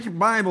Your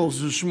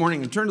Bibles this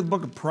morning and turn to the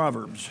book of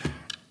Proverbs.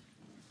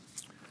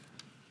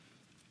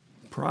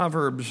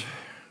 Proverbs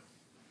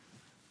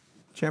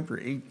chapter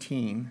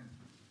 18.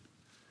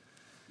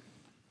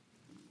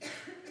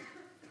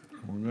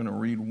 We're going to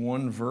read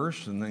one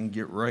verse and then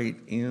get right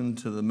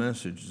into the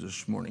message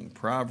this morning.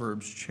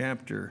 Proverbs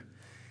chapter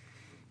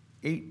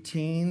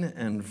 18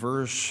 and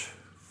verse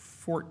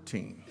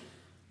 14.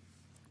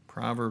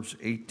 Proverbs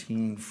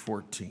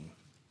 18:14.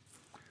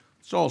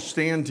 Let's all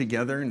stand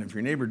together, and if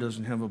your neighbor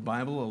doesn't have a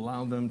Bible,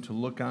 allow them to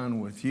look on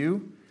with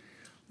you.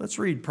 Let's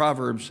read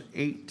Proverbs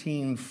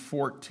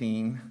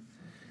 18:14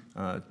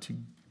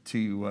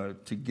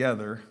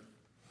 together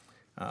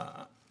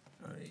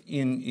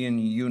in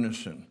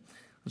unison.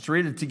 Let's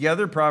read it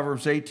together.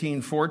 Proverbs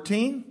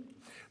 18:14.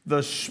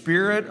 The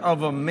spirit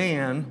of a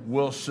man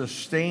will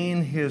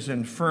sustain his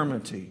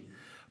infirmity,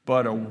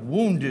 but a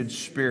wounded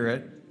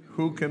spirit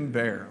who can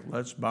bear?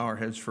 Let's bow our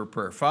heads for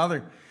prayer.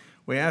 Father,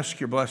 we ask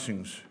your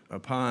blessings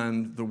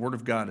upon the word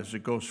of God as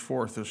it goes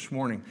forth this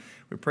morning.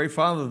 We pray,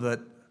 Father, that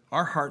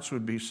our hearts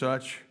would be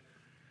such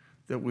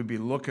that we'd be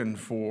looking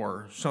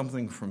for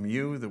something from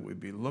you, that we'd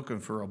be looking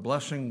for a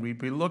blessing. We'd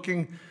be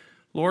looking,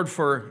 Lord,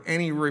 for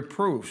any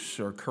reproofs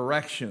or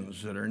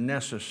corrections that are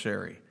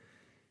necessary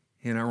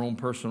in our own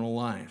personal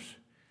lives.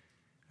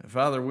 And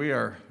Father, we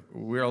are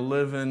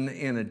living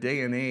in a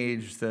day and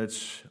age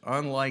that's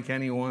unlike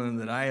anyone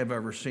that I have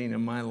ever seen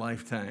in my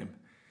lifetime.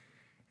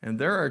 And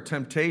there are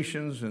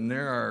temptations and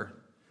there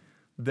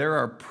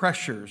are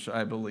pressures,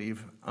 I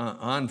believe,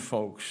 on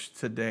folks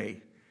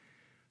today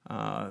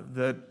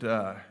that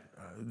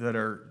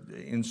are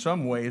in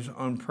some ways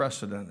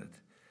unprecedented.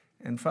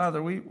 And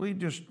Father, we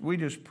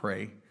just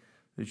pray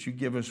that you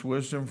give us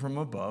wisdom from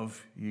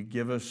above. You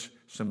give us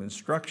some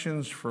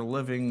instructions for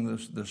living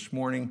this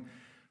morning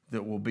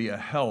that will be a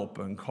help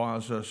and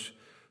cause us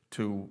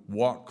to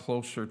walk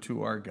closer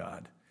to our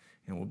God.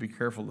 And we'll be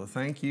careful to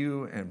thank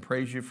you and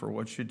praise you for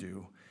what you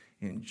do.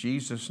 In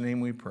Jesus' name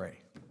we pray.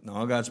 And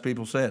all God's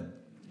people said,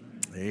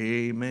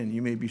 Amen.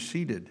 You may be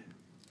seated.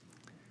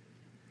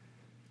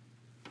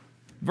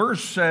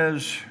 Verse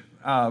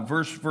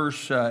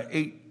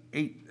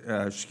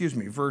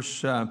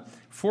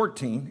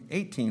 14,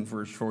 18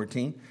 verse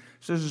 14,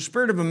 says, the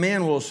spirit of a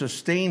man will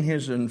sustain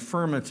his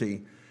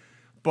infirmity,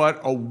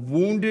 but a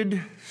wounded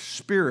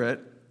spirit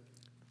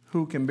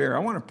who can bear? I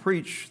want to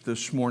preach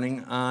this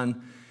morning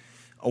on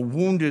a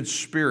wounded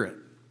spirit.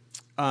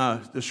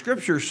 The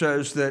scripture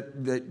says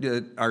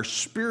that our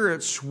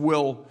spirits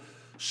will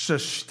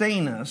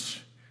sustain us,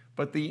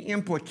 but the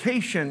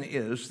implication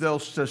is they'll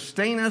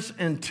sustain us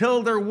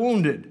until they're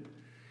wounded.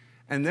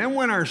 And then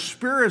when our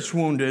spirit's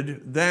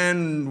wounded,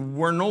 then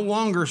we're no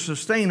longer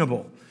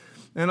sustainable.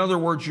 In other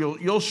words,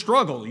 you'll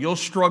struggle. You'll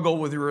struggle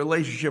with your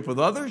relationship with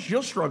others.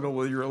 You'll struggle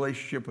with your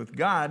relationship with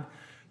God.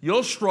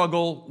 You'll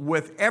struggle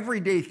with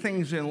everyday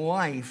things in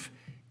life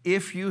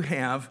if you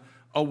have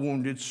a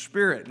wounded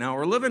spirit. Now,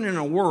 we're living in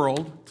a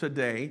world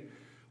today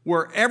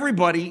where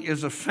everybody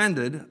is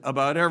offended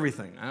about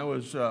everything. I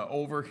was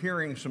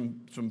overhearing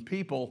some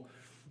people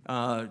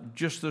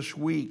just this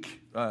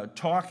week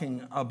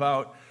talking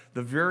about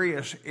the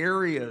various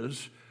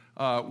areas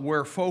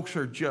where folks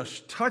are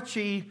just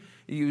touchy.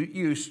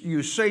 You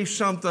say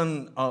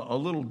something a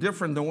little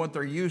different than what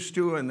they're used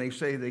to, and they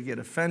say they get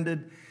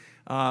offended.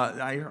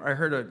 I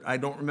heard I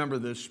don't remember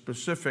the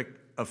specific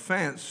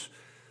offense,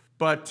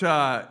 but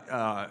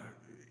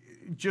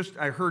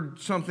I heard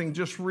something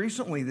just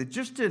recently that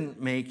just didn't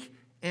make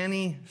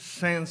any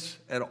sense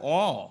at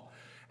all.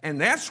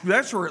 And that's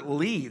where it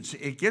leads.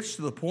 It gets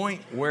to the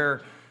point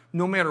where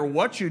no matter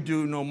what you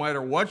do, no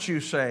matter what you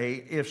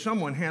say, if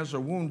someone has a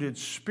wounded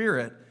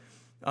spirit,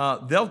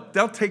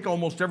 they'll take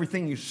almost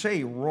everything you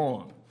say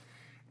wrong.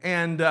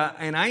 And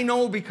I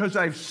know because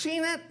I've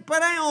seen it,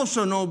 but I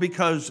also know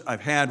because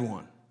I've had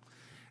one.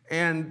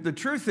 And the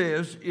truth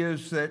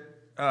is that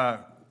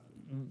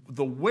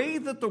the way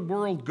that the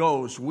world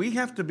goes, we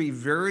have to be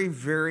very,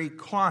 very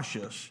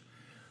cautious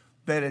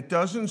that it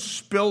doesn't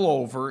spill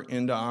over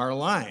into our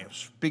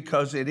lives,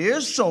 because it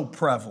is so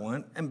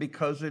prevalent and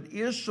because it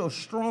is so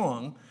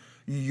strong.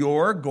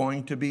 You're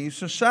going to be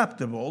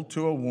susceptible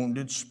to a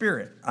wounded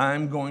spirit.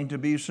 I'm going to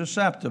be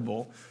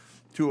susceptible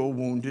to a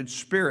wounded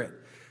spirit.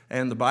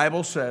 And the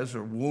Bible says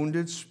a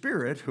wounded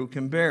spirit who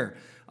can bear.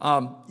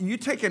 You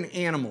take an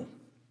animal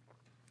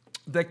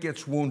that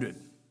gets wounded.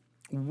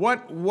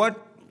 What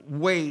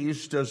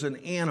ways does a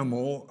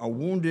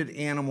wounded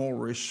animal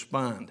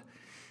respond?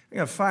 I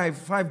got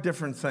five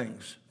different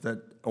things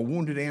that a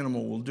wounded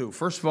animal will do.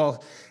 First of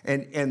all,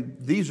 and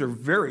these are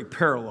very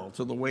parallel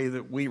to the way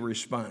that we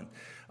respond.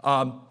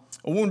 A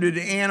wounded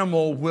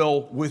animal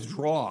will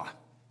withdraw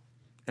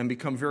and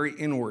become very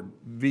inward,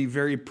 be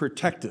very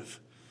protective,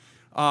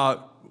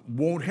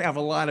 won't have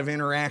a lot of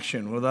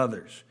interaction with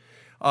others.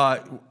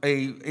 A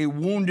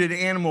wounded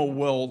animal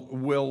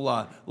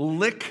will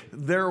lick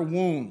their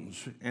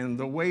wounds, and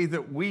the way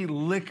that we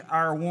lick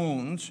our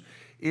wounds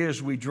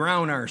is we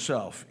drown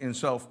ourselves in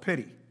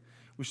self-pity.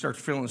 We start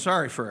feeling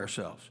sorry for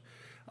ourselves.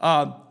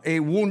 A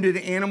wounded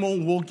animal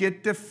will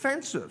get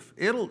defensive.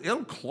 It'll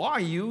claw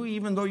you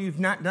even though you've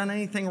not done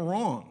anything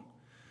wrong.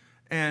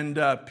 And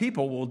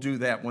people will do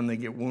that when they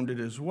get wounded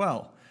as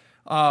well.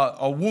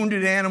 A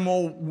wounded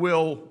animal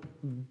will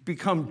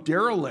become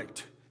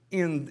derelict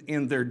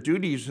in their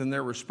duties and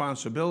their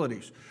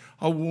responsibilities.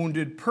 A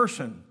wounded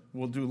person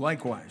will do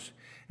likewise.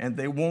 And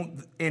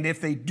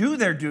if they do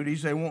their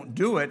duties, they won't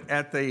do it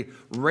at the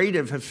rate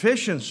of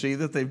efficiency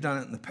that they've done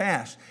it in the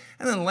past.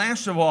 And then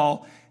last of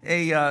all,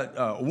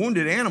 a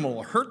wounded animal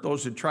will hurt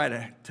those that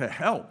try to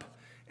help.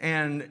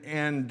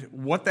 And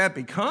what that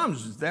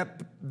becomes is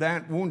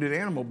that wounded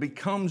animal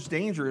becomes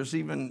dangerous,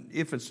 even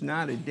if it's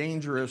not a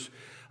dangerous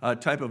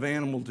type of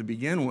animal to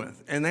begin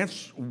with. And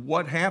that's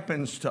what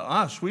happens to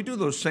us. We do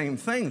those same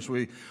things.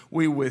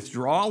 We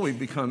withdraw, we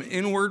become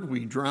inward,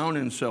 we drown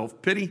in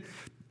self-pity.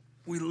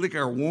 We lick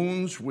our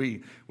wounds,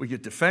 we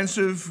get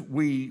defensive,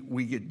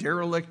 we get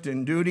derelict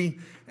in duty,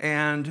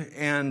 and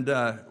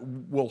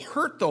we'll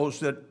hurt those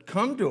that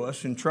come to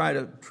us and try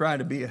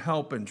to be a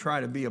help and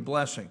try to be a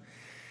blessing.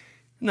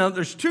 Now,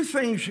 there's two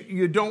things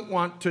you don't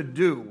want to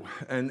do,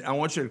 and I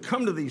want you to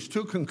come to these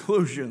two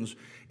conclusions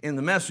in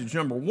the message.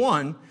 Number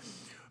one,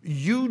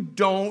 you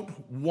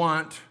don't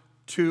want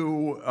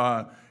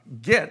to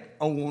get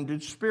a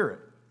wounded spirit.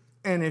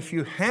 And if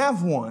you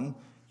have one,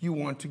 you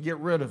want to get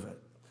rid of it,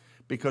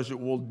 because it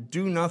will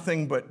do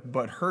nothing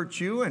but hurt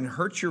you and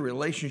hurt your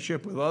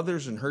relationship with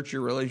others and hurt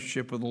your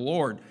relationship with the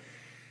Lord.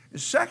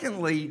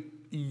 Secondly,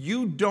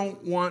 you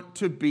don't want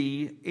to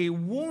be a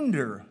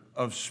wounder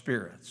of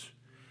spirits.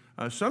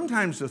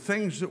 Sometimes the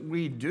things that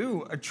we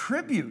do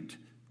attribute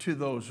to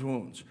those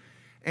wounds.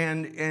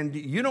 And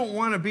you don't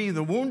want to be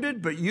the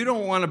wounded, but you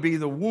don't want to be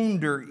the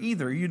wounder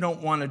either. You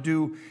don't want to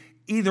do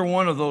either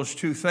one of those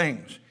two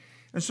things.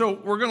 And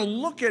so we're going to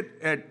look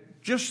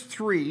at just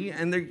three,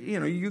 and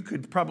you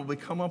could probably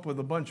come up with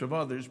a bunch of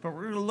others, but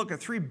we're going to look at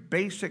three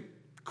basic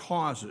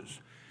causes,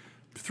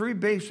 three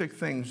basic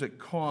things that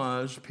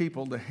cause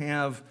people to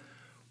have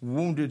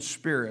wounded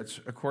spirits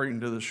according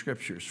to the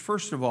Scriptures.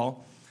 First of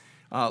all,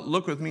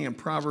 look with me in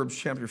Proverbs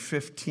chapter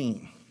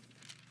 15.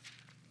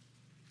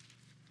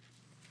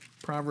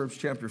 Proverbs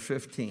chapter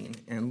 15,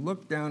 and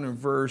look down in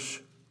verse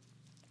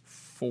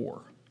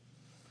 4.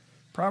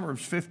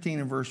 Proverbs 15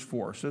 and verse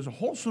 4 says, "A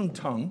wholesome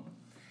tongue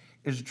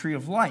is a tree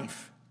of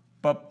life,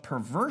 but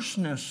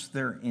perverseness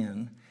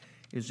therein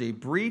is a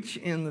breach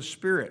in the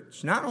spirit."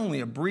 It's not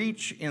only a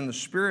breach in the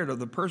spirit of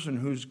the person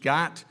who's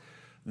got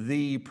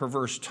the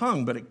perverse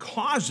tongue, but it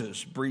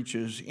causes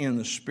breaches in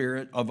the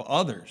spirit of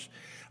others.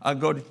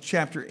 Go to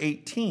chapter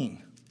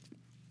 18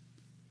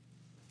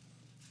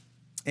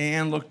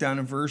 and look down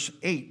in verse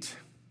 8.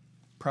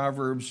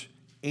 Proverbs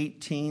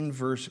 18,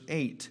 verse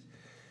 8.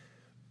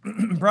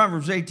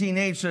 Proverbs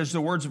 18:8 says, "The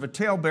words of a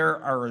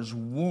talebearer are as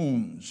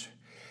wounds,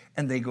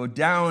 and they go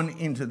down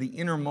into the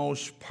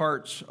innermost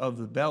parts of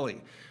the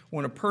belly."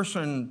 When a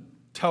person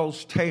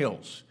tells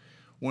tales,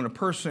 when a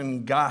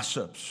person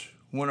gossips,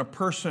 when a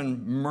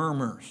person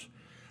murmurs,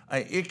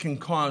 it can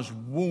cause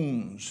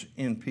wounds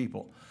in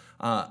people.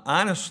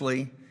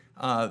 Honestly,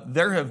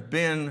 there have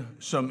been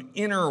some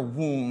inner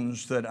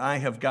wounds that I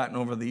have gotten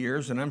over the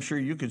years, and I'm sure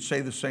you could say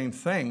the same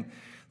thing.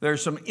 There are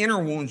some inner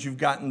wounds you've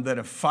gotten that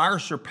have far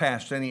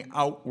surpassed any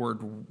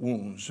outward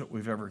wounds that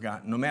we've ever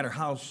gotten, no matter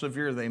how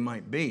severe they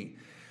might be.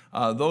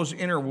 Those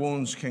inner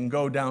wounds can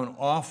go down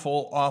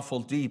awful,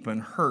 awful deep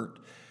and hurt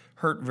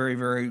very,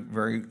 very,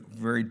 very,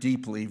 very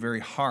deeply,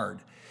 very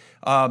hard.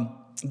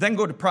 Then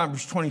go to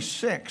Proverbs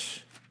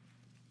 26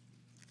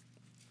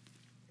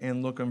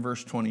 and look in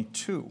verse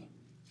 22.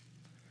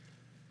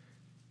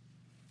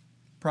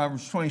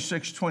 Proverbs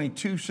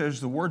 26:22 says,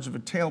 "The words of a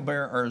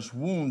talebearer are as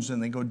wounds,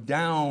 and they go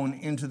down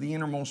into the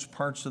innermost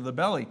parts of the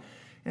belly."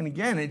 And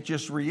again, it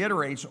just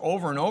reiterates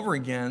over and over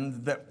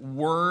again that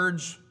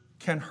words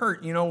can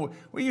hurt. You know,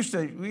 we used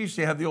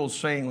to have the old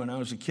saying when I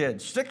was a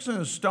kid, "Sticks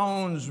and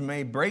stones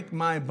may break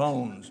my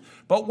bones,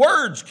 but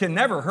words can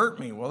never hurt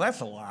me." Well,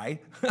 that's a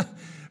lie,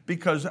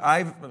 because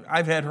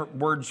I've had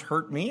words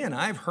hurt me, and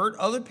I've hurt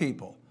other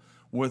people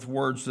with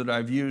words that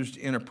I've used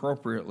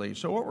inappropriately.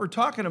 So what we're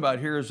talking about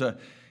here is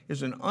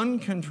an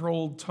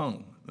uncontrolled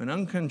tongue. An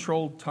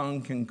uncontrolled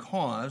tongue can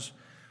cause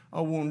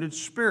a wounded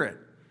spirit.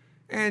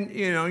 And,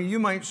 you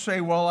might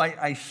say, "Well,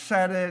 I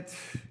said it,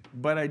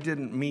 but I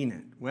didn't mean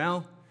it."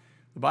 Well,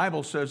 the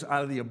Bible says,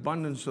 "Out of the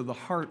abundance of the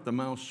heart, the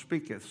mouth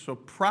speaketh." So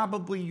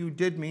probably you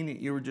did mean it.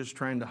 You were just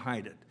trying to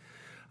hide it.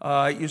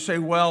 You say,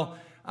 "Well,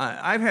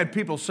 I've had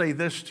people say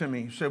this to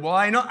me." Say, "Well,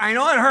 I know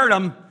it hurt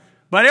them,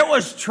 but it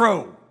was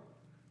true."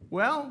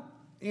 Well,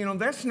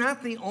 that's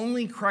not the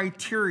only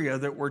criteria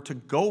that we're to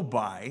go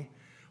by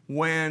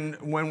when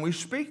we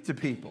speak to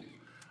people.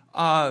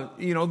 I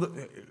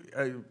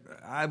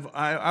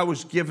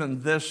was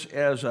given this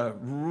as a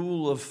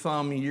rule of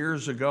thumb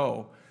years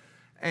ago,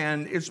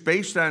 and it's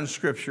based on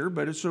Scripture,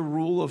 but it's a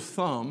rule of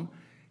thumb.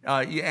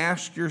 You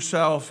ask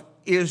yourself,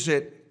 is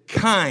it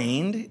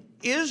kind?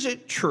 Is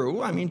it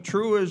true? I mean,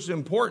 true is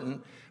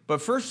important,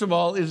 but first of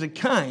all, is it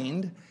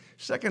kind?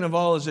 Second of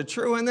all, is it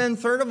true? And then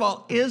third of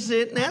all, is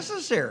it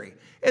necessary?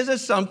 Is it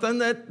something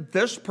that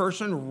this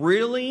person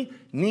really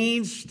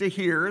needs to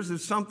hear? Is it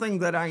something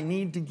that I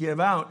need to give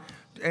out?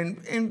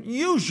 And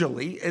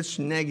usually it's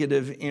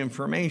negative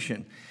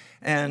information.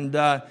 And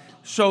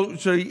so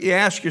you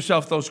ask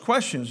yourself those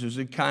questions. Is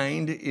it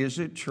kind? Is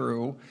it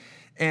true?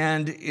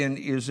 And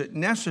is it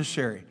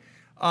necessary?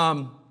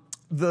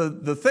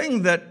 The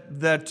thing that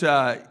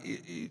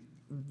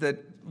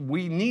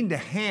we need to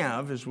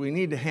have is we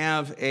need to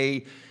have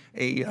a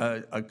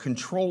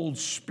controlled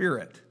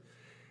spirit.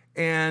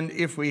 And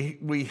if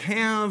we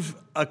have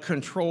a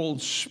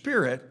controlled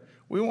spirit,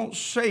 we won't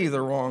say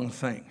the wrong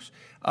things.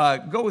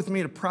 Go with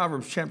me to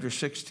Proverbs chapter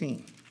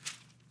 16.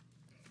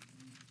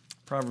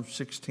 Proverbs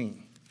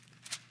 16.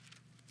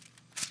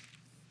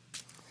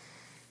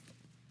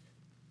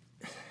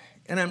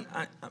 And I'm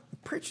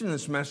preaching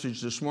this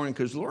message this morning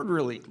because the Lord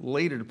really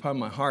laid it upon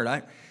my heart.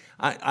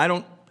 I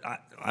don't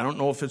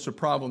know if it's a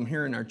problem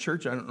here in our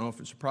church. I don't know if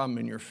it's a problem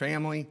in your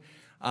family.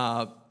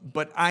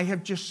 But I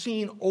have just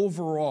seen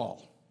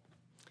overall,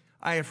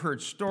 I have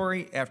heard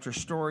story after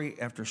story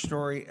after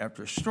story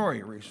after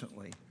story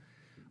recently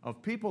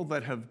of people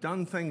that have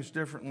done things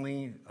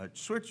differently,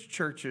 switched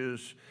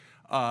churches,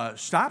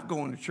 stopped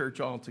going to church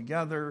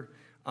altogether,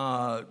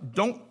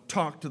 don't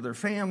talk to their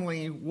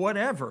family,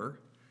 whatever,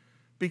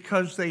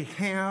 because they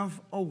have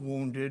a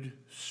wounded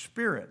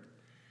spirit.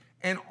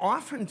 And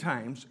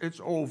oftentimes it's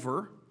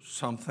over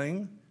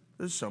something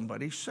that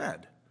somebody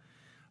said.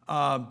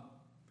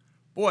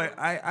 Boy,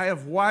 I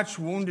have watched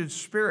wounded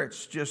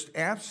spirits just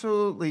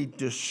absolutely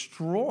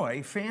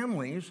destroy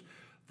families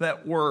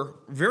that were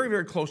very,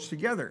 very close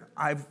together.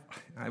 I've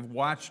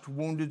watched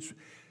wounded.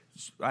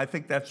 I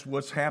think that's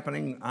what's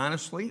happening,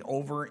 honestly,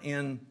 over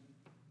in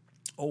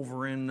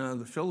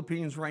the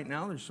Philippines right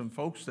now. There's some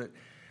folks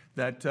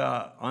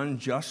that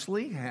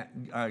unjustly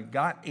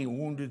got a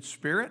wounded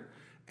spirit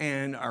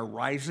and are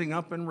rising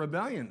up in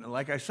rebellion.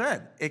 Like I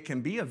said, it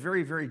can be a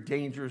very, very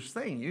dangerous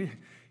thing.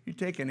 You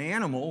take an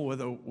animal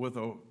with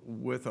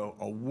a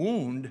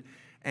wound,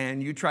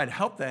 and you try to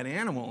help that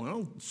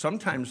animal.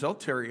 Sometimes they'll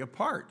tear you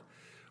apart.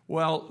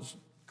 Well,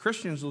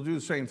 Christians will do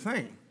the same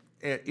thing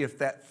if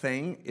that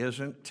thing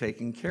isn't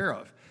taken care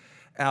of.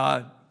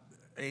 And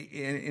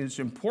it's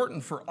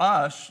important for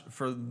us,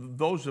 for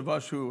those of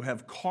us who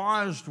have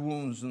caused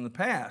wounds in the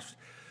past,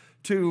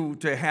 to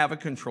have a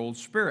controlled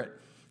spirit.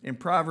 In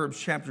Proverbs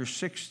chapter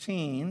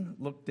 16,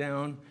 look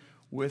down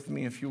with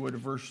me, if you would, to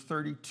verse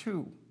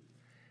 32.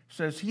 It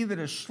says, "He that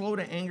is slow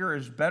to anger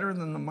is better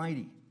than the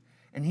mighty,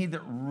 and he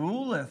that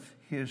ruleth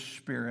his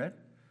spirit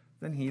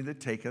than he that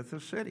taketh a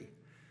city."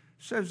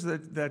 It says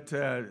that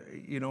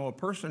a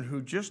person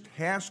who just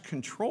has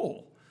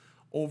control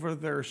over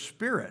their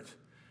spirit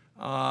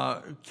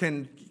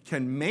can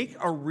make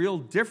a real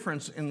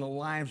difference in the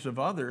lives of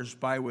others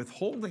by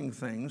withholding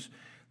things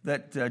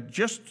that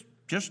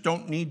just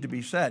don't need to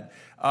be said.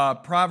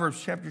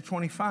 Proverbs chapter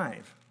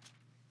 25.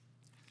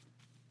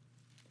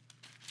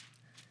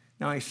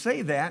 Now, I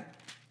say that,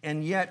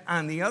 and yet,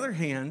 on the other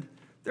hand,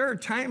 there are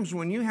times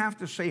when you have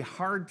to say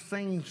hard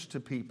things to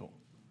people.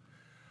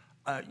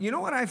 You know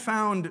what I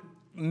found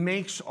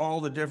makes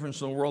all the difference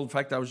in the world? In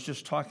fact, I was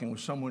just talking with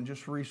someone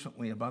just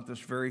recently about this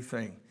very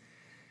thing.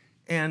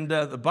 And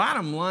the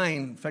bottom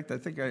line, in fact, I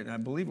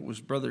believe it was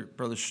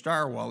Brother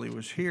Starr while he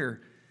was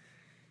here,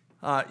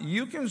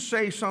 you can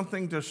say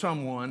something to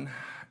someone,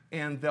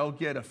 and they'll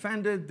get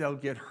offended, they'll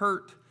get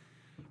hurt,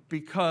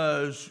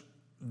 because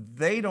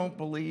they don't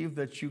believe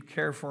that you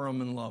care for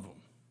them and love them.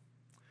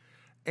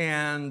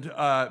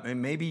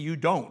 And maybe you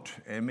don't,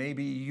 and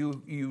maybe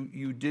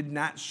you did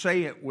not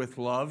say it with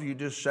love, you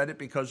just said it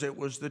because it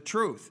was the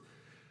truth.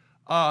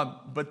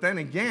 But then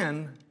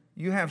again,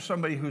 you have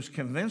somebody who's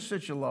convinced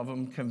that you love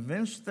them,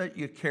 convinced that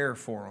you care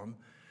for them,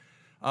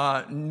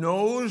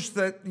 knows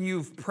that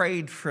you've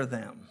prayed for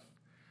them.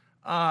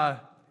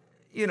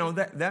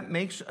 That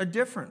makes a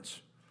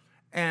difference.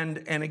 And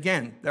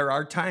again, there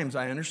are times,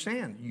 I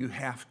understand, you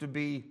have to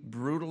be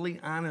brutally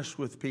honest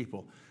with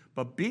people.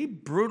 But be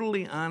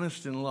brutally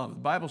honest in love. The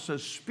Bible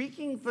says,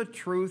 speaking the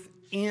truth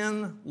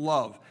in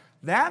love.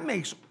 That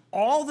makes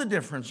all the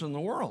difference in the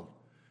world.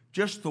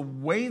 Just the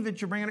way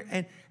that you're bringing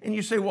it. And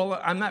you say, well,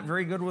 I'm not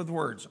very good with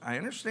words. I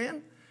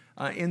understand.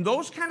 In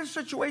those kind of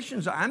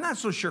situations, I'm not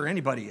so sure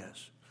anybody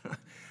is.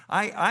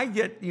 I've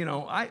had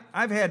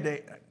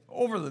to,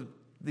 over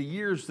the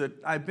years that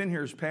I've been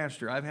here as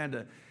pastor, I've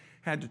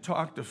had to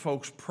talk to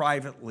folks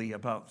privately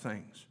about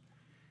things.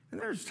 And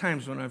there's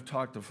times when I've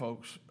talked to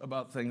folks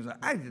about things that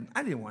I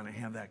didn't want to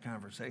have that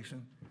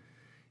conversation.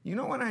 You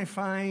know when I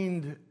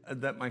find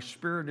that my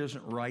spirit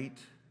isn't right?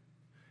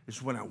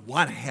 It's when I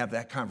want to have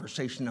that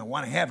conversation. I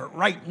want to have it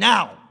right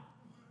now.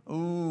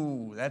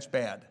 Ooh, that's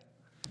bad.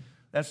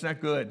 That's not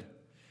good.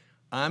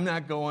 I'm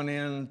not going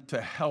in to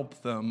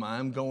help them.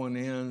 I'm going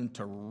in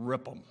to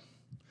rip them.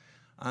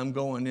 I'm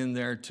going in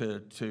there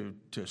to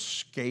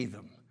scathe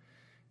them.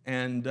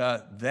 And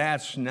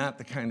that's not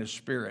the kind of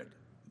spirit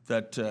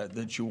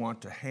that you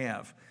want to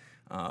have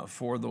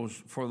for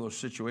those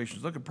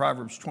situations. Look at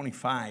Proverbs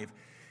 25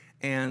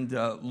 and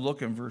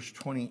look in verse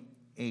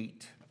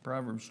 28.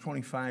 Proverbs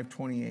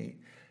 25:28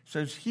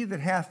 says, "He that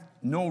hath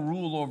no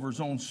rule over his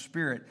own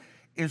spirit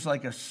is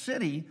like a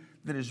city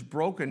that is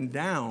broken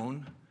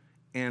down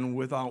and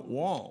without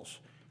walls."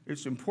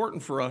 It's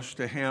important for us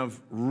to have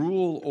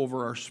rule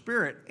over our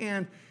spirit.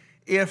 And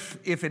if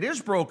it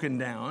is broken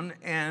down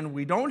and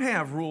we don't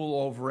have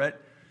rule over it,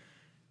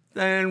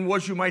 then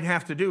what you might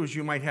have to do is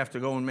you might have to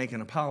go and make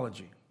an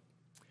apology.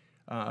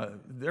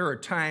 There are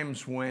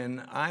times when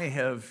I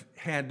have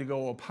had to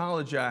go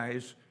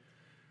apologize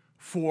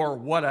for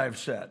what I've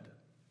said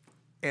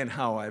and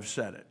how I've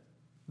said it.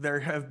 There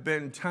have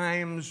been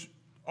times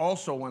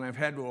also when I've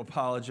had to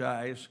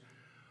apologize,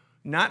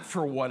 not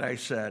for what I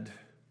said,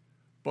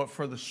 but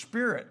for the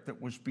spirit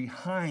that was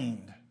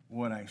behind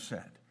what I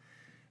said.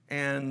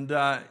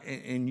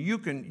 And you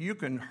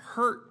can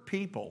hurt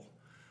people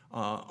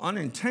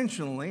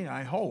unintentionally,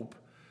 I hope,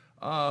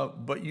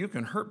 but you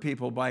can hurt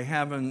people by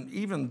having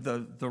even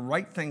the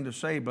right thing to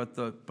say, but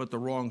the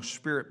wrong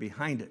spirit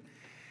behind it.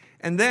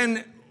 And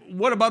then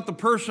what about the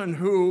person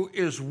who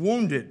is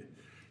wounded?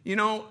 You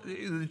know,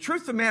 the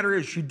truth of the matter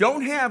is you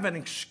don't have an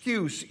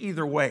excuse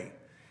either way.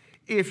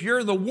 If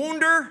you're the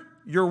wounder,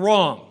 you're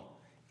wrong.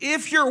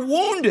 If you're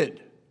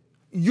wounded,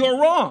 you're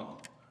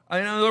wrong.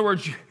 In other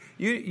words,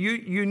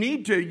 you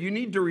need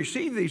to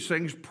receive these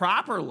things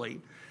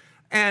properly.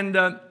 And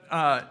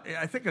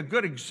I think a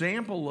good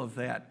example of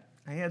that,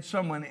 I had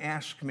someone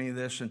ask me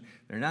this, and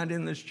they're not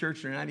in this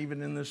church, they're not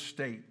even in this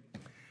state.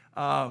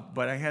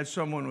 But I had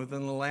someone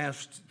within the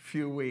last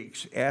few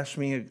weeks ask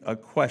me a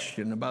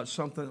question about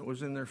something that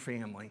was in their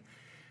family.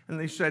 And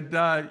they said,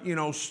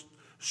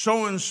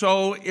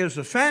 so-and-so is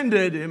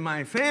offended in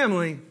my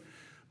family,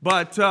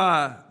 but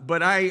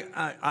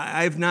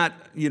I've not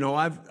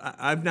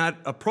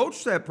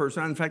approached that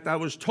person. In fact, I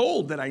was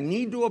told that I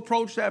need to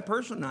approach that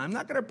person. Now, I'm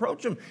not going to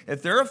approach them.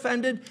 If they're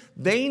offended,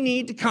 they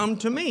need to come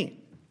to me.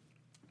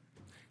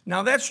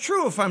 Now, that's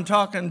true if I'm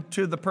talking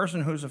to the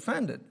person who's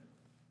offended.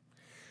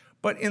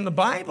 But in the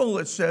Bible,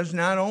 it says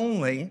not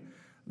only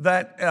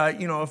that,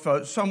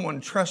 if someone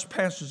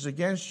trespasses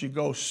against you,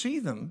 go see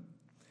them,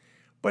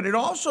 but it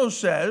also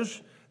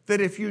says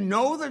that if you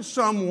know that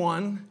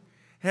someone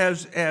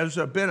has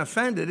been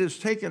offended, has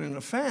taken an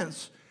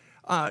offense,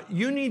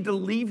 you need to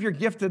leave your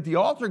gift at the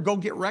altar, go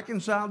get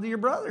reconciled to your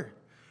brother.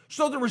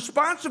 So the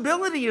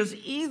responsibility is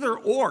either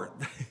or.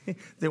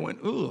 They went,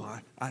 ooh,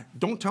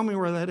 don't tell me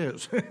where that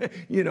is.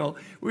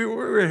 We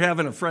were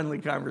having a friendly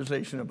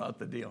conversation about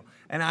the deal.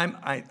 And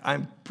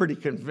I'm pretty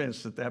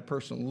convinced that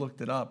person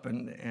looked it up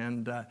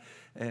and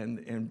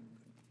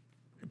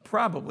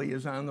probably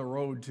is on the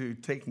road to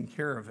taking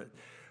care of it.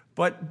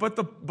 But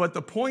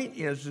the point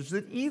is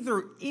that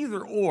either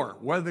or,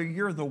 whether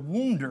you're the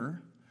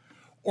wounder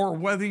or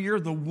whether you're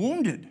the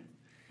wounded,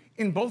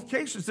 in both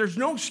cases, there's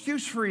no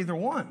excuse for either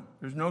one.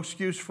 There's no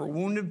excuse for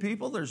wounded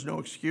people. There's no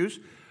excuse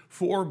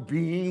for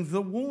being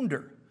the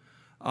wounder.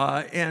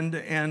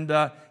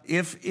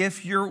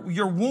 If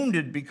you're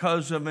wounded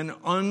because of an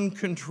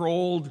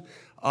uncontrolled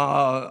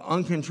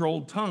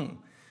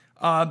tongue,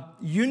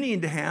 you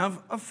need to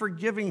have a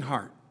forgiving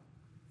heart.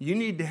 You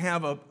need to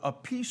have a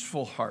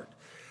peaceful heart.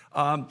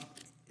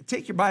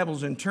 Take your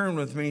Bibles and turn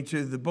with me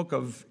to the book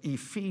of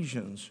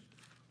Ephesians.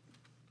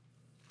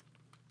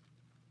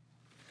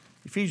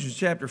 Ephesians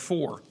chapter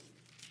 4.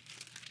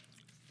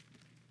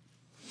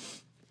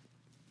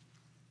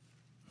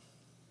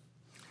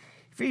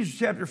 Ephesians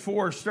chapter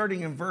 4, starting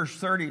in verse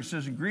 30, it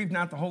says, "And grieve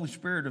not the Holy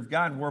Spirit of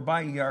God,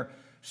 whereby ye are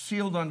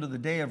sealed unto the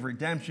day of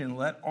redemption.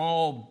 Let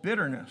all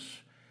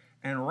bitterness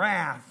and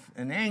wrath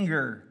and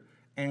anger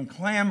and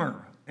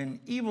clamor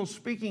and evil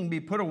speaking be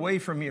put away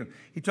from you."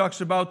 He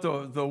talks about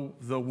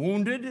the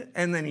wounded,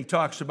 and then he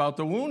talks about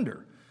the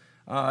wounder.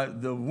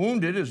 The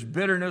wounded is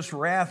bitterness,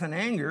 wrath, and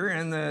anger,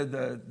 and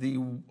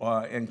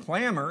and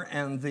clamor,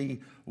 and the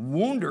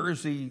wounder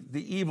is the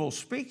evil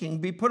speaking.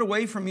 Be put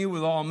away from you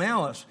with all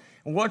malice.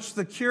 And what's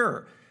the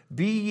cure?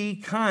 Be ye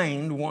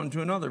kind one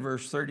to another,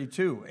 verse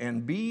 32.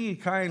 And be ye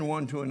kind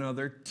one to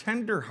another,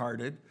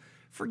 tender-hearted,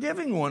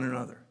 forgiving one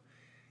another,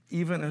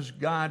 even as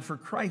God for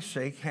Christ's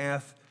sake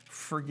hath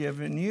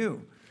forgiven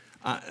you.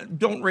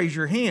 Don't raise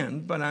your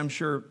hand, but I'm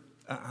sure,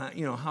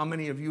 how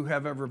many of you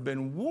have ever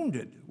been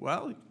wounded?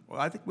 Well,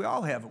 I think we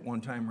all have at one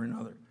time or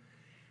another.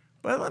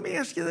 But let me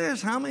ask you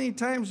this. How many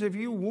times have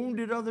you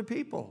wounded other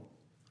people?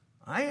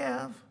 I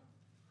have.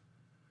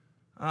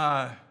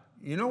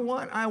 You know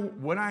what?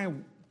 When I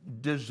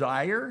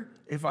desire,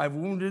 if I've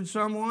wounded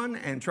someone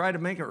and try to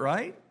make it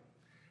right,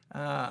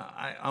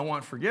 I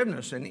want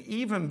forgiveness. And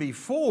even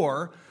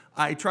before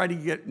I try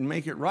to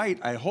make it right,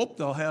 I hope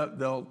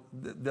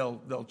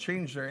they'll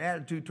change their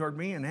attitude toward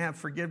me and have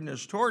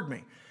forgiveness toward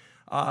me.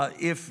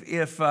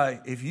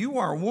 If you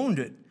are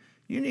wounded,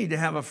 you need to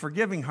have a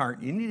forgiving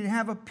heart. You need to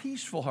have a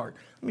peaceful heart.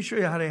 Let me show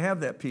you how to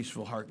have that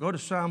peaceful heart. Go to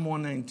Psalm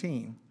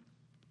 119.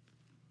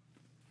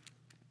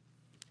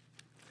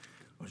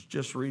 I was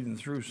just reading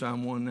through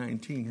Psalm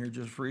 119 here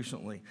just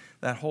recently.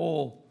 That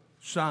whole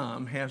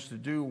psalm has to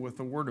do with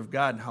the Word of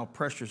God and how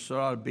precious it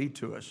ought to be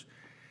to us.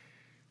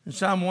 In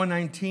Psalm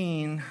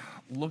 119,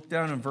 look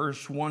down in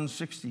verse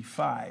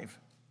 165.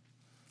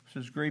 It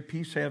says, great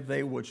peace have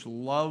they which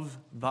love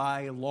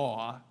thy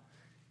law,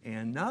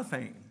 and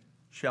nothing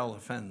shall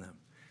offend them.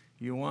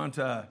 You want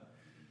a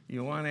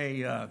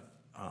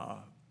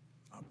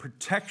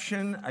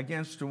protection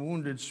against a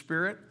wounded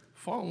spirit?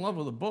 Fall in love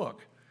with a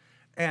book.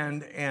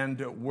 And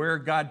where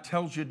God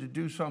tells you to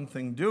do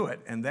something, do it.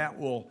 And that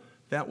will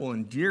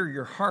endear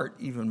your heart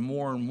even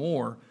more and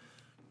more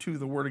to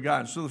the Word of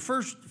God. So the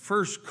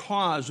first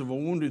cause of a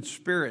wounded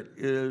spirit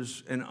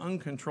is an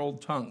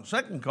uncontrolled tongue.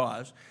 Second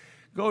cause,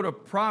 go to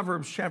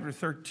Proverbs chapter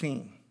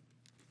 13.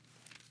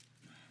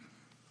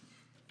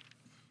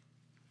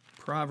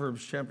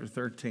 Proverbs chapter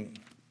 13.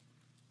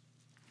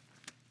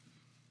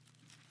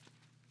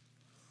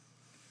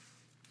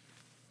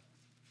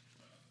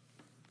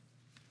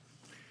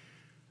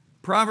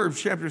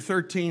 Proverbs chapter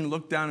 13,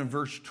 look down in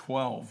verse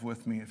 12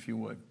 with me if you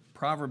would.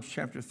 Proverbs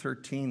chapter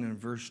 13 and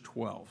verse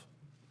 12.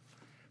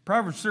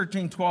 Proverbs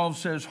 13:12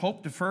 says,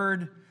 hope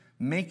deferred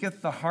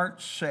maketh the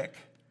heart sick,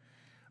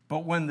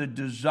 but when the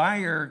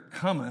desire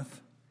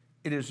cometh,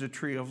 it is a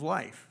tree of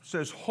life. It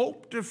says,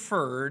 hope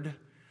deferred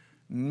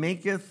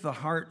maketh the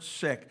heart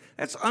sick.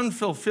 That's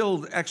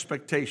unfulfilled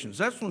expectations.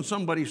 That's when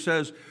somebody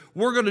says,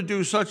 we're going to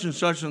do such and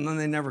such, and then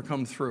they never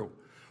come through.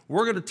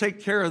 We're going to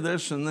take care of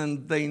this, and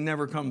then they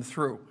never come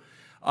through.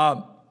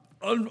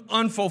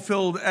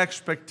 Unfulfilled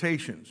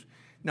expectations.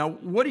 Now,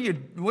 what do you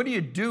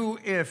do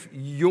if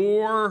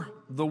you're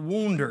the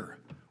wounder?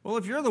 Well,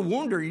 if you're the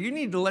wounder, you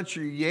need to let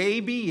your yea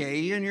be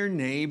yea and your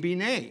nay be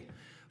nay.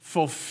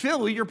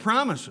 Fulfill your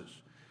promises.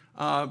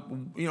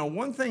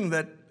 One thing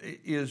that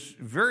is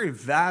very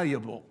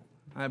valuable,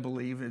 I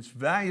believe, it's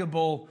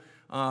valuable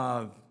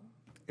on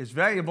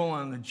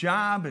the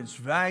job, it's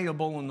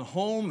valuable in the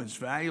home, it's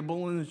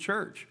valuable in the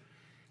church,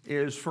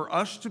 is for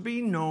us to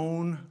be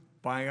known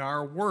by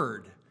our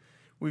word.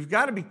 We've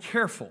got to be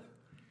careful.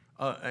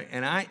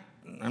 And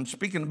I'm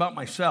speaking about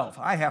myself.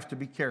 I have to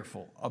be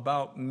careful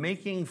about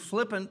making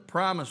flippant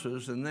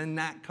promises and then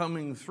not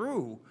coming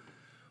through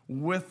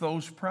with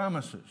those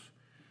promises.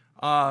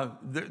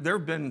 There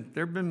have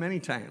been many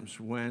times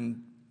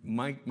when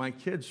my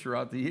kids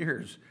throughout the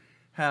years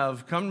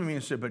have come to me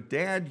and said, but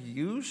Dad,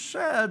 you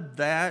said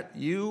that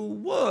you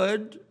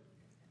would.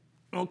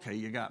 Okay,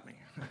 you got me.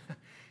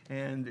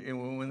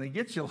 And when they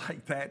get you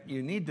like that,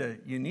 you need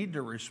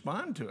to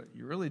respond to it.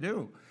 You really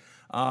do.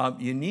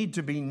 You need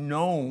to be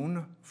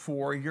known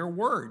for your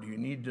word. You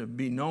need to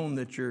be known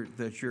that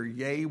your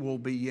yea will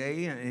be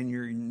yea and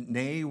your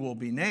nay will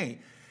be nay.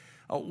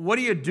 What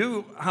do you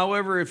do,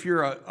 however, if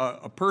you're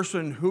a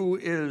person who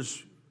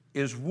is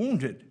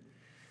wounded?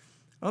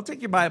 I'll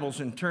take your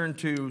Bibles and turn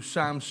to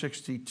Psalm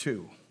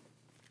 62.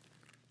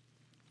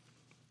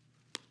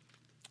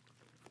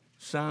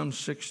 Psalm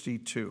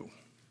 62.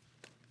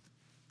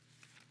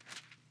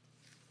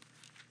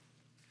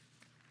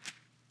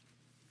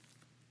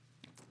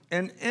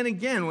 And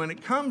again, when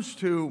it comes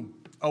to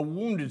a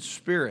wounded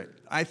spirit,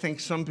 I think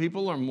some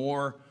people are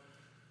more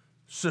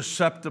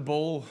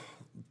susceptible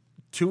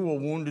to a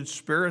wounded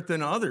spirit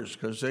than others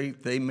because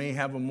they may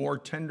have a more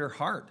tender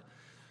heart.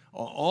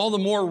 All the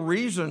more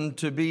reason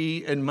to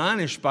be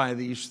admonished by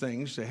these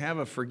things, to have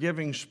a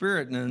forgiving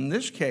spirit. And in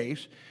this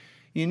case,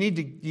 you need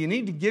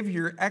to give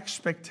your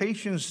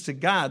expectations to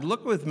God.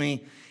 Look with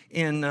me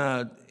in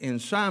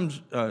Psalm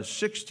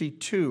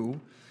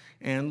 62.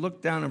 And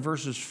look down in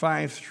verses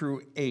 5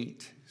 through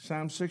 8.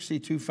 Psalm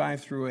 62,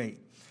 5 through 8.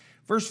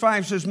 Verse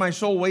 5 says, my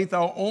soul wait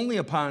thou only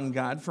upon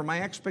God, for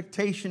my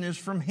expectation is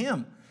from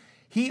him.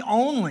 He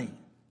only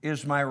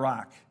is my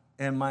rock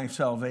and my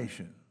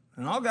salvation.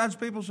 And all God's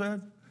people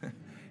said,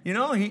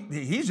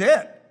 he's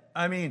it.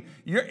 I mean,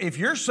 if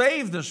you're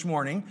saved this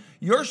morning,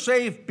 you're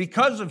saved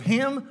because of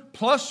him,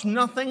 plus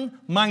nothing,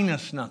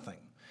 minus nothing.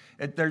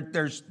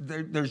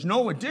 There's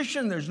no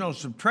addition, there's no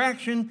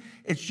subtraction.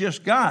 It's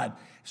just God.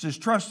 It says,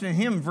 trust in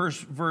him, let's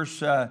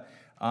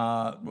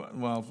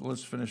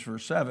finish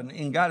verse 7.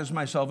 In God is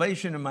my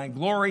salvation and my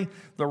glory,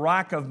 the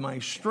rock of my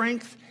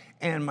strength,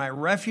 and my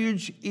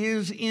refuge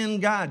is in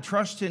God.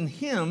 Trust in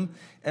him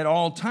at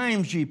all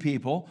times, ye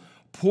people.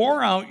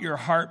 Pour out your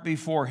heart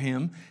before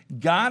him.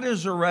 God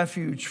is a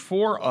refuge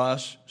for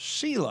us,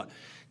 Selah.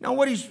 Now,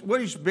 what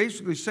he's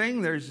basically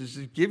saying there is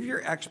give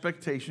your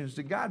expectations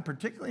to God,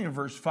 particularly in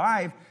verse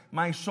 5,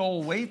 my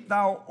soul wait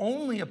thou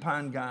only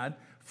upon God,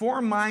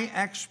 for my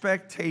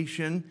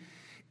expectation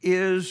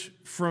is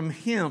from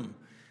him.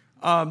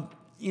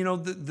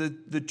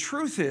 The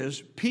truth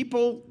is,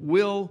 people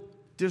will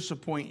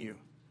disappoint you.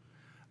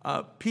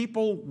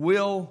 People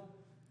will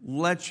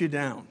let you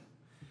down.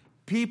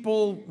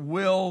 People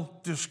will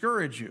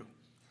discourage you.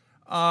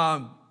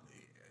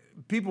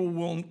 People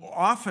will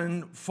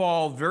often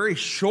fall very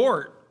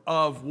short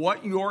of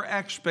what your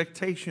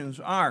expectations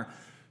are.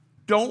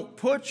 Don't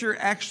put your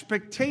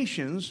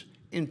expectations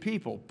in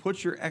people.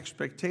 Put your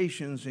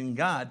expectations in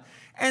God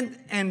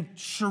and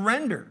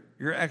surrender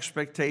your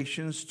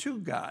expectations to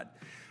God.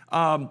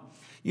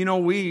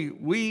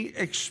 We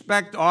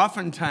expect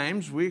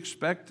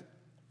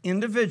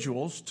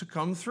individuals to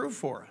come through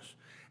for us.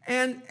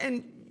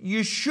 And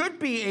you should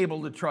be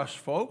able to trust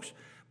folks,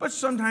 But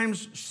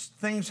sometimes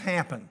things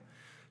happen.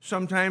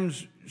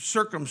 Sometimes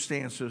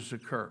circumstances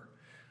occur.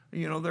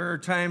 There are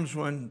times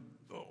when,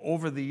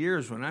 over the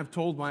years, when I've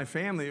told my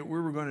family that we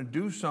were going to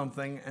do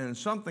something and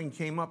something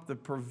came up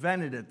that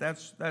prevented it.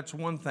 That's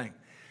one thing.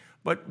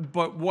 But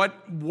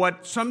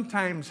what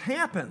sometimes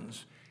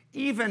happens,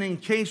 even in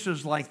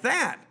cases like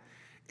that,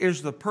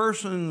 is the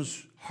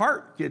person's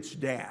heart gets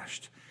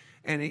dashed.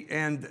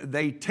 And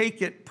they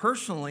take it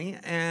personally,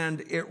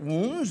 and it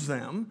wounds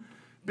them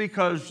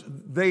because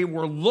they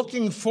were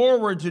looking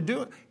forward to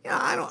doing it.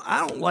 I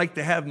don't like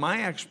to have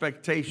my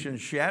expectations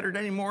shattered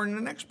any more than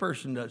the next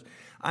person does.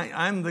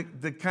 I'm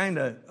the kind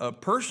of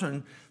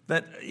person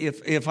that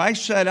if I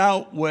set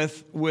out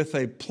with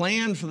a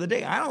plan for the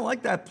day, I don't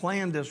like that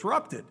plan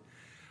disrupted.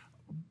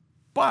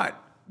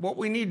 But what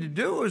we need to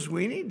do is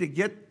we need to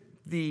get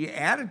the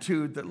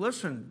attitude that,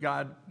 listen,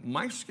 God,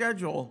 my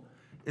schedule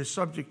is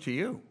subject to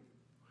you.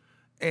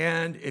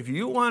 And if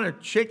you want to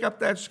shake up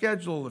that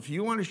schedule, if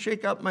you want to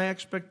shake up my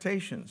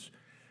expectations,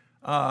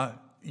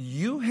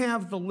 you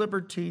have the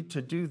liberty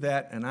to do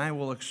that, and I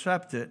will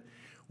accept it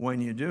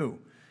when you do.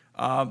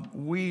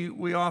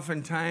 We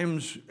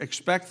oftentimes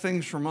expect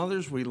things from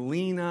others. We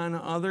lean on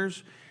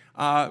others.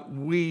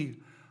 We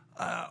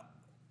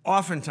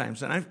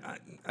oftentimes, and I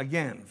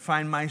again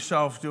find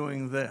myself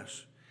doing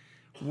this,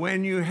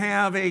 when you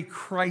have a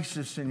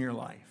crisis in your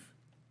life,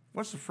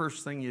 what's the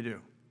first thing you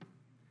do?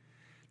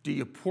 Do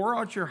you pour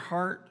out your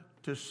heart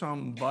to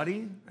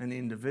somebody, an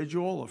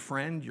individual, a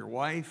friend, your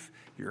wife,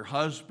 your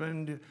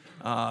husband,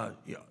 a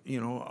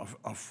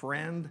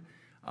friend,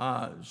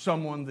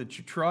 someone that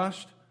you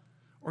trust?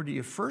 Or do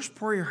you first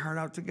pour your heart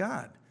out to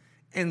God?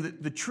 And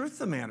the truth of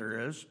the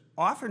matter is,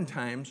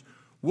 oftentimes,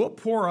 we'll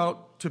pour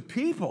out to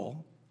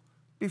people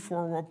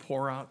before we'll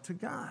pour out to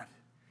God.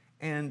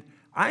 And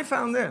I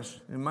found this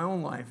in my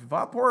own life. If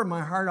I pour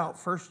my heart out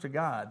first to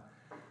God,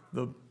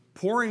 the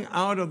pouring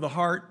out of the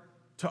heart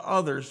to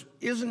others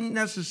isn't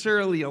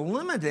necessarily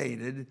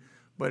eliminated,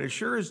 but it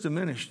sure is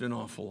diminished an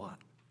awful lot.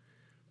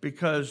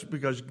 Because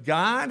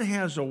God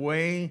has a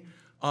way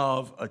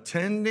of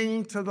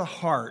attending to the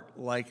heart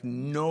like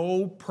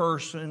no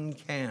person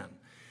can.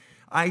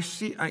 I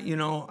see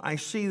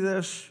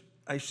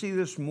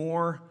this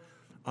more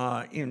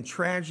in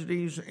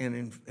tragedies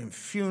and in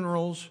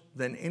funerals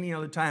than any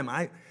other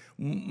time.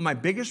 My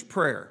biggest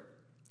prayer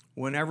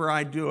whenever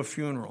I do a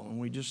funeral, and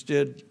we just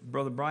did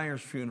Brother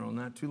Breyer's funeral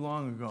not too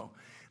long ago,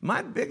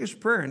 my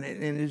biggest prayer, and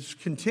it's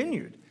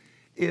continued,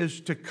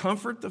 is to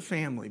comfort the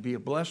family, be a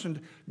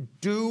blessing,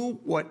 do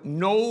what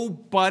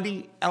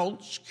nobody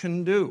else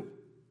can do.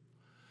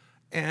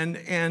 And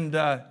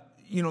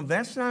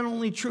that's not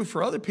only true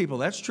for other people,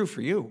 that's true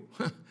for you.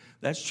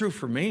 That's true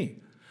for me.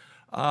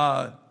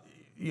 So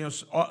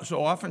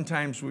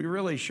oftentimes we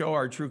really show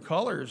our true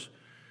colors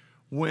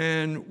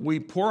when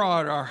we pour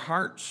out our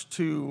hearts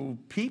to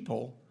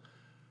people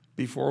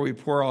before we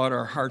pour out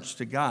our hearts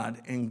to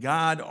God. And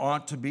God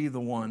ought to be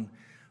the one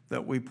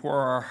that we pour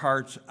our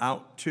hearts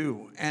out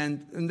to.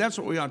 And that's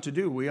what we ought to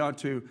do. We ought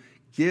to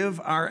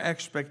give our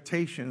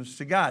expectations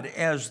to God.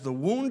 As the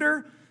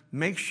wounder,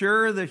 make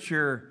sure that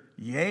your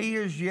yea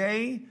is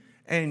yea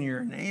and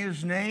your nay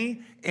is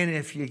nay. And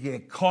if you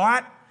get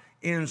caught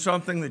in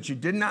something that you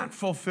did not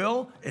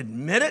fulfill,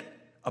 admit it,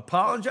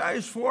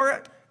 apologize for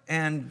it,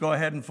 and go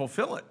ahead and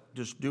fulfill it.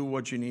 Just do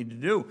what you need to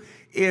do.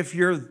 If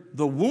you're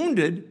the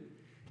wounded,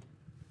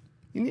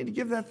 you need to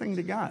give that thing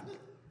to God.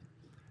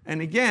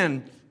 And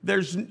again,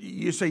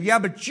 you say, yeah,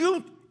 but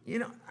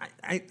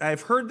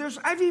I've heard this.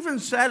 I've even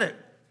said it.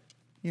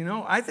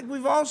 I think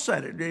we've all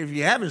said it. If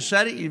you haven't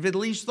said it, you've at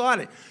least thought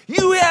it.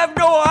 You have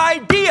no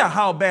idea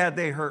how bad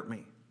they hurt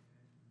me.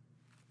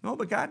 No,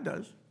 but God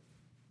does.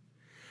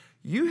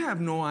 You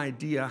have no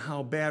idea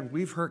how bad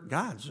we've hurt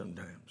God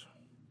sometimes.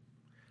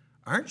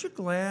 Aren't you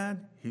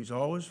glad He's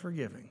always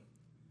forgiving?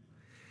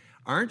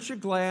 Aren't you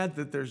glad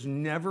that there's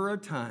never a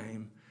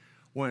time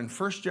when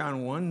 1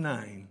 John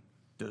 1:9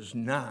 does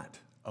not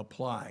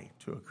apply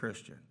to a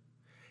Christian?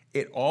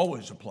 It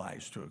always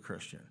applies to a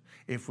Christian.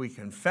 If we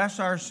confess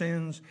our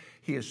sins,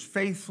 He is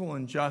faithful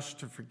and just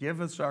to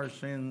forgive us our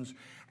sins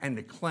and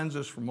to cleanse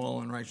us from all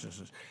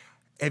unrighteousness.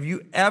 Have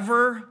you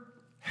ever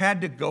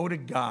had to go to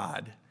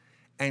God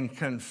and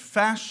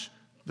confess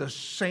the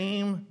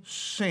same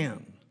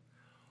sin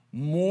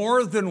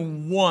more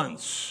than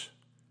once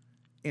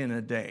in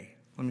a day?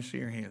 Let me see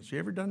your hands. You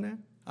ever done that?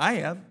 I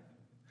have.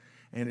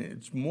 And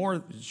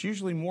it's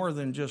usually more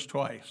than just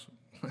twice.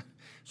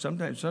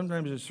 Sometimes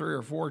it's 3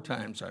 or 4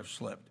 times I've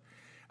slipped.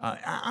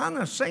 On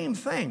the same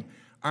thing,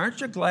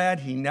 aren't you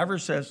glad He never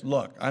says,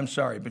 look, I'm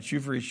sorry, but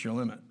you've reached your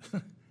limit?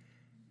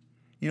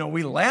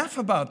 We laugh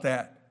about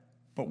that,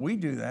 but we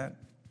do that.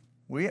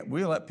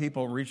 We let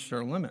people reach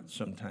their limits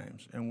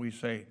sometimes, and we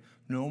say,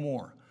 no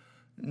more.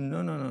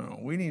 No.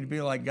 We need to be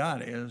like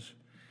God is.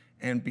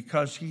 And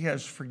because He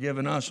has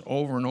forgiven us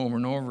over and over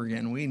and over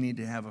again, we need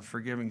to have a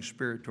forgiving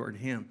spirit toward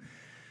Him.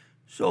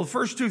 So the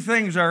first 2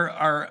 things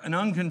are an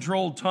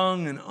uncontrolled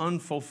tongue and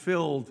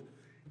unfulfilled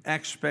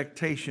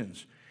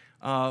expectations.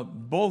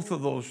 Both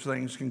of those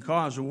things can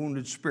cause a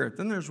wounded spirit.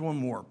 Then there's one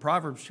more,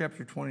 Proverbs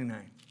chapter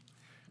 29.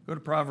 Go to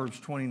Proverbs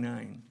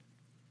 29.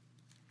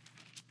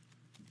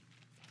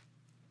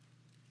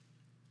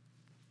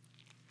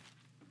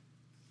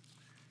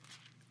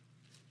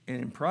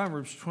 And in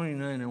Proverbs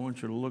 29, I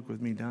want you to look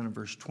with me down in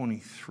verse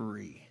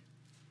 23.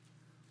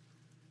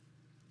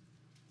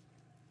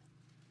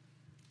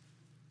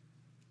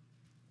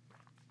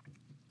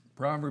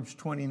 Proverbs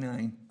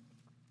 29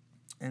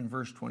 and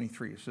verse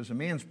 23. It says, a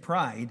man's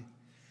pride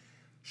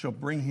shall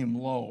bring him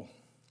low,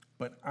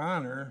 but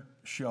honor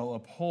shall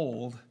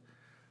uphold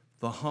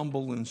the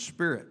humble in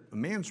spirit. A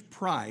man's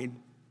pride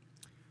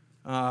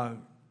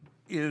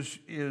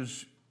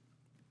is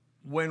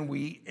when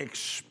we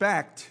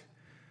expect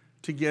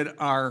to get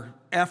our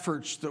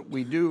efforts that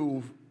we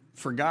do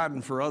for God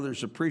and for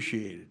others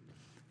appreciated.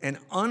 And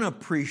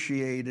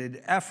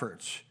unappreciated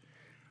efforts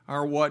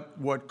are what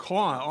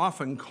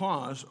often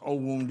cause a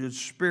wounded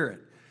spirit.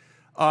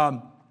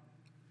 The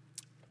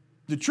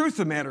truth of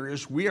the matter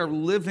is we are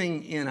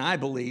living in, I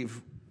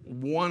believe,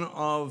 one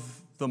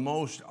of the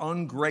most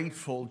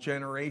ungrateful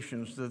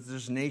generations that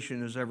this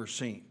nation has ever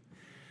seen.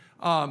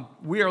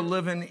 We are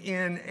living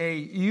in a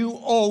you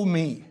owe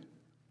me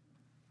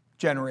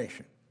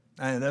generation.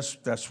 And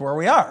that's where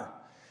we are.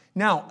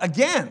 Now,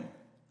 again,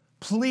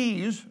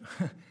 please,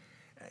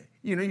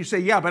 you say,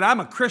 yeah, but I'm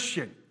a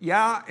Christian.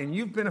 Yeah, and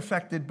you've been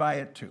affected by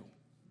it too.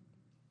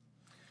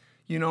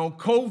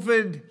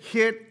 COVID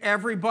hit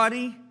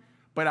everybody,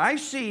 but I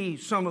see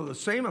some of the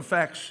same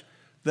effects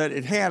that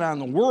it had on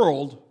the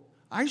world.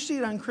 I see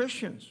it on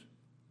Christians.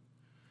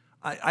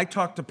 I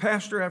talk to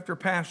pastor after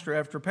pastor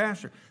after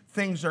pastor.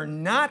 Things are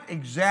not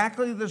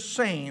exactly the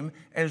same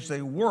as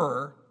they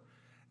were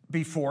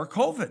before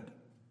COVID.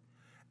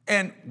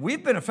 And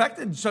we've been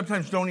affected and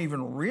sometimes don't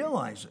even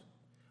realize it.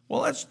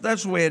 Well,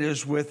 that's the way it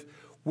is with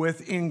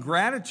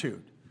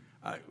ingratitude.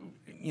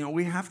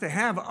 We have to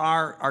have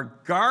our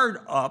guard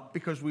up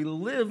because we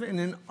live in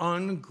an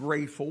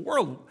ungrateful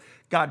world.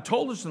 God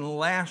told us in the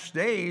last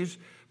days,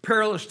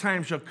 perilous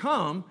times shall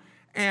come.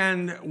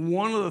 And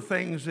one of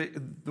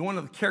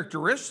the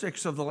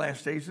characteristics of the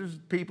last days is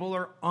people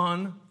are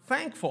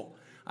unthankful.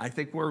 I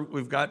think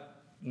we've got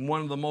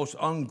one of the most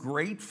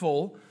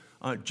ungrateful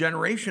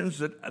generations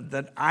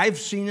that I've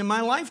seen in my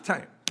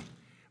lifetime.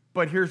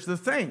 But here's the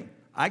thing.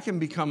 I can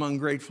become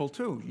ungrateful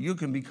too. You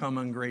can become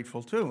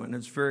ungrateful too. And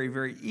it's very,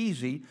 very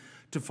easy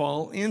to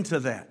fall into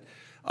that.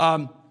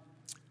 And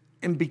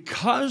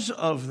because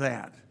of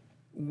that,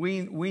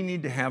 we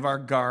need to have our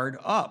guard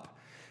up.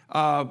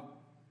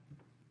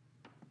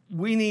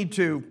 We need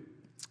to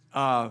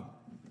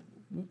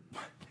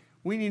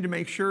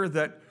make sure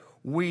that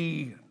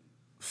we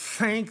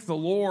thank the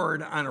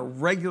Lord on a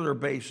regular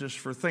basis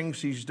for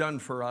things He's done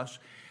for us.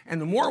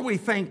 And the more we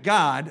thank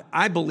God,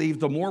 I believe,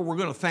 the more we're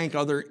going to thank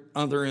other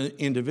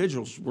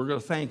individuals. We're going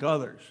to thank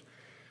others.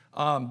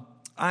 I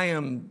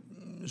am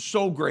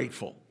so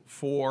grateful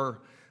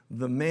for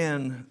the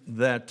men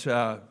that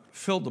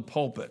filled the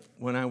pulpit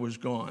when I was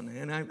gone.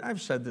 And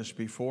I've said this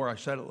before. I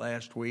said it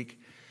last week.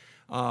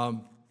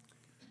 I'm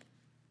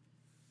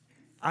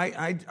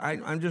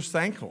just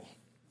thankful.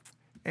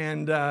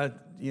 And,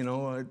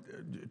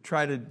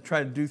 try to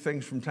do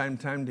things from time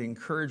to time to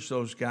encourage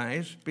those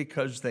guys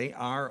because they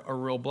are a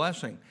real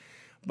blessing.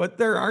 But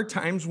there are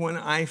times when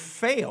I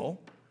fail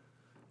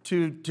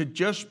to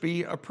just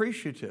be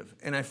appreciative.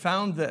 And I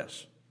found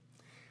this.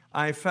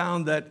 I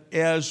found that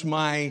as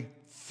my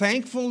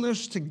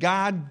thankfulness to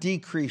God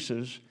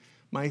decreases,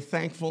 my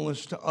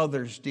thankfulness to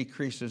others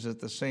decreases at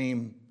the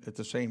same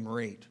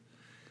rate.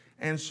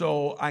 And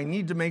so I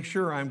need to make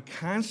sure I'm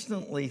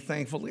constantly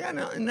thankful.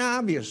 Yeah, and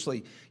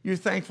obviously, you're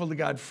thankful to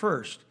God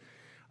first.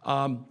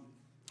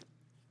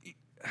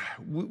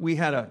 We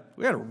had a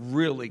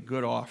really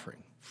good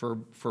offering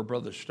for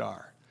Brother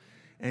Starr.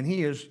 And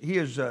he has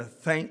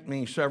thanked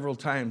me several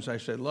times. I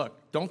said,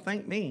 look, don't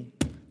thank me.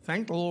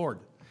 Thank the Lord.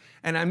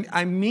 And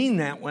I mean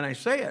that when I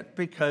say it,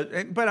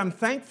 but I'm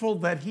thankful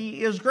that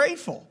he is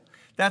grateful.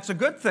 That's a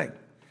good thing.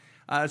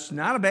 It's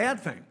not a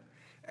bad thing.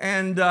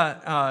 And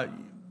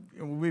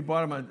we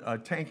bought him a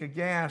tank of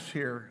gas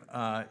here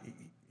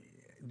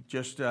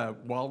just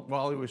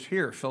while he was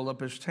here, filled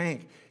up his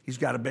tank. He's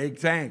got a big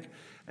tank,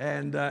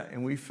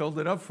 and we filled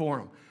it up for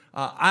him.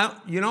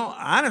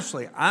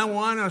 Honestly, I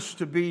want us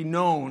to be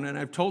known, and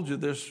I've told you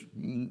this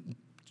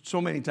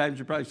so many times,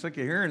 you're probably sick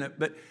of hearing it,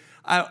 but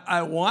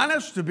I want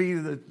us to be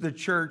the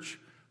church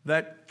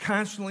that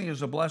constantly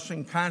is a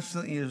blessing,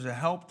 constantly is a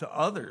help to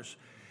others,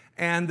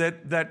 and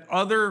that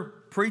other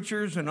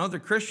preachers and other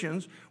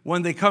Christians,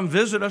 when they come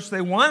visit us, they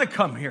want to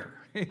come here.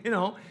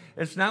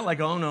 It's not like,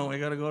 oh no, we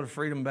got to go to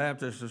Freedom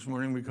Baptist this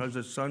morning because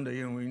it's Sunday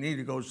and we need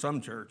to go to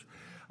some church.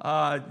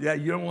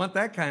 You don't want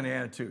that kind of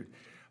attitude.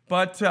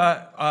 But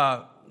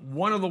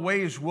one of the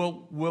ways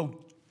we'll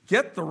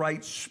get the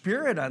right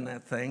spirit on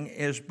that thing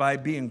is by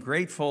being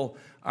grateful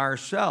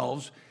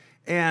ourselves.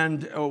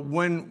 And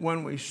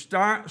when we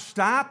stop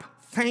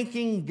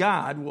thanking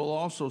God, we'll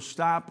also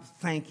stop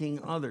thanking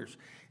others.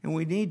 And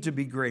we need to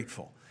be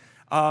grateful.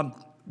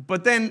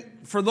 But then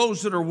for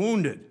those that are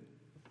wounded,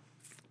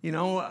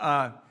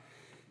 someone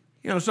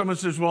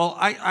says, well,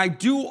 I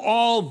do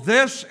all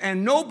this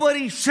and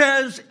nobody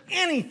says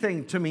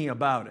anything to me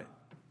about it.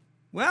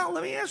 Well,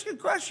 let me ask you a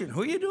question.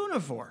 Who are you doing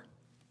it for?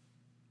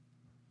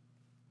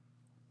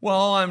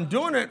 Well, I'm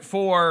doing it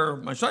for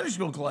my Sunday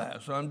school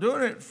class. I'm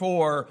doing it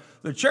for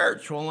the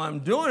church. Well, I'm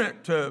doing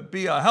it to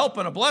be a help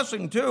and a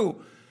blessing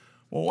too.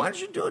 Well, why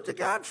don't you do it to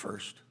God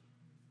first?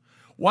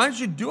 Why don't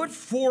you do it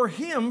for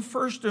Him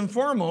first and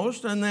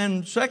foremost, and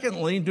then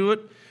secondly, do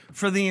it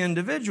for the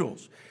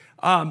individuals?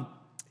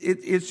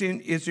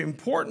 It's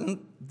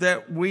important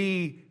that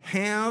we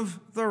have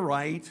the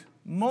right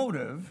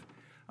motive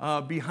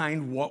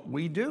behind what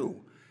we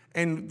do,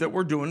 and that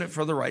we're doing it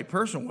for the right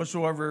person.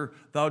 Whatsoever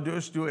thou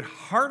doest, do it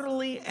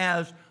heartily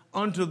as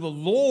unto the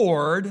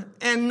Lord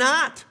and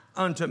not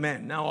unto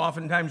men. Now,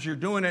 oftentimes you're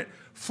doing it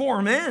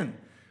for men.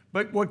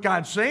 But what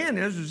God's saying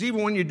is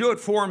even when you do it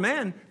for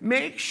men,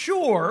 make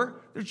sure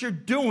that you're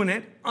doing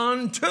it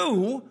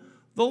unto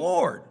the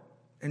Lord.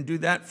 And do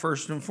that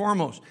first and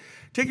foremost.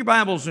 Take your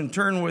Bibles and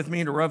turn with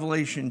me to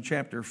Revelation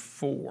chapter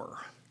 4.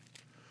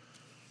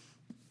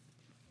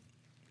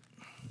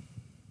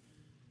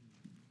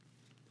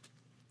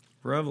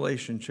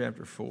 Revelation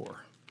chapter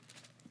 4.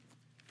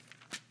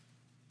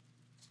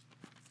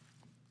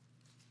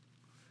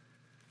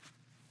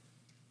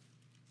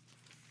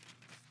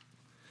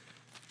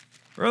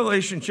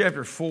 Revelation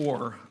chapter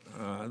 4,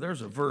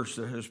 there's a verse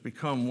that has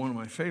become one of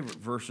my favorite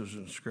verses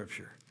in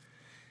Scripture.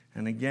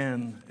 And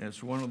again,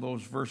 it's one of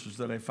those verses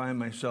that I find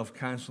myself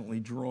constantly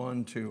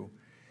drawn to.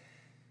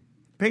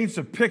 It paints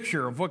a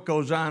picture of what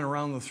goes on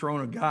around the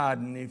throne of God.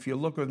 And if you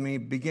look with me,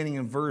 beginning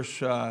in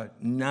verse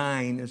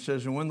 9, it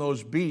says, and when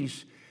those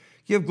beasts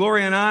give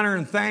glory and honor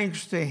and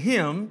thanks to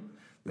Him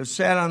that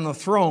sat on the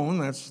throne,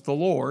 that's the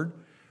Lord,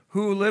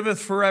 who liveth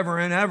forever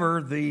and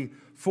ever, the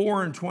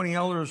 24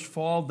 elders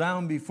fall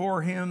down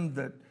before Him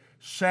that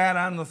sat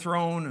on the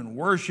throne and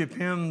worship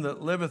Him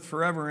that liveth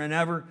forever and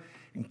ever,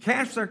 and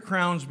cast their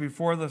crowns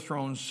before the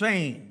throne,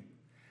 saying,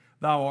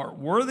 Thou art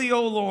worthy,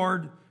 O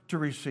Lord, to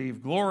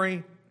receive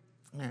glory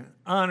and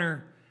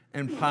honor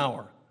and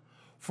power.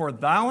 For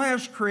Thou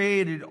hast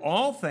created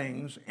all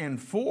things, and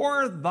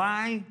for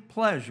Thy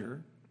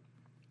pleasure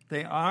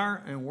they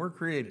are and were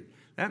created.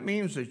 That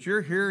means that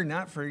you're here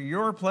not for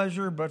your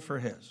pleasure, but for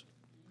His.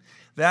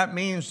 That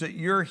means that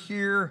you're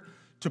here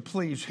to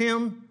please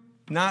Him,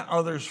 not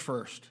others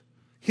first.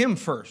 Him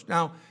first.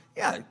 Now,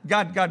 yeah,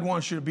 God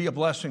wants you to be a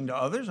blessing to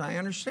others. I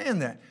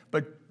understand that.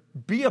 But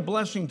be a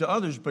blessing to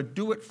others, but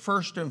do it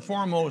first and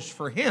foremost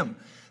for Him.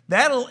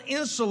 That'll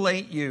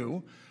insulate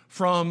you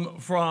from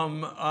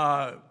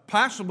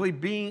possibly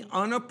being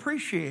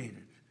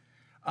unappreciated.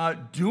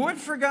 Do it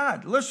for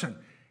God. Listen,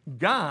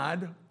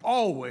 God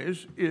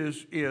always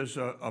is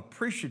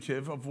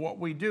appreciative of what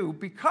we do,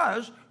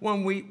 because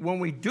when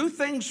we do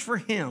things for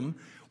Him,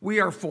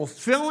 we are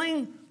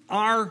fulfilling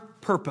our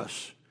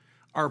purpose.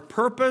 Our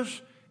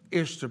purpose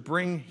is to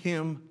bring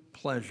Him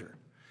pleasure.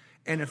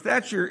 And if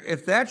that's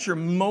your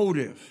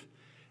motive,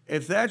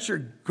 if that's your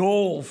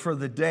goal for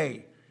the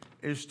day,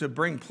 is to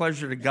bring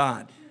pleasure to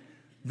God,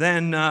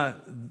 then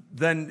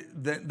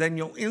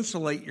you'll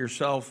insulate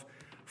yourself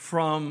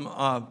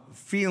from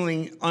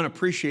feeling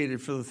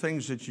unappreciated for the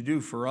things that you do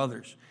for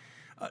others.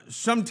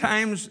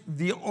 Sometimes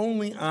the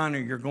only honor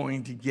you're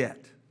going to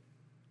get,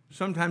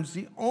 sometimes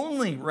the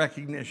only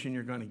recognition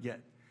you're going to get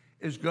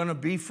is going to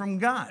be from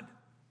God.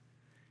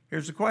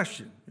 Here's the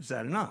question. Is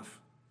that enough?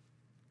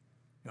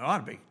 It ought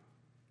to be.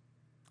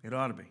 It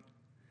ought to be.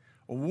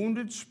 A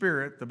wounded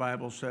spirit, the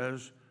Bible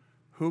says,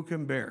 who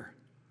can bear?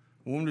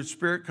 A wounded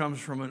spirit comes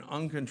from an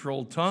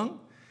uncontrolled tongue.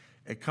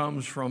 It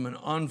comes from an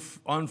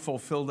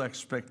unfulfilled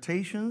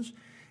expectations,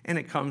 and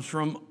it comes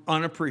from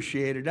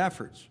unappreciated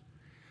efforts.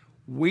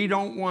 We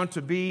don't want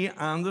to be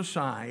on the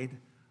side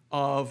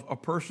of a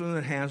person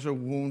that has a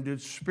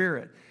wounded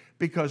spirit,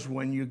 because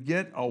when you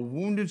get a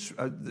wounded,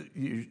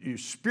 your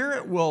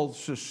spirit will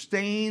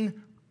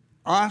sustain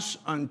us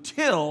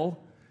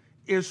until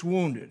it's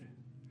wounded.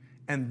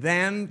 And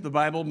then the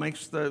Bible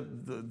makes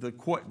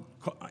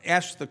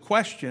asks the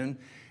question,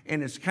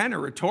 and it's kind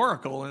of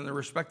rhetorical in the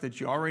respect that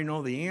you already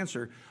know the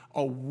answer.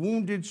 A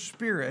wounded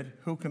spirit,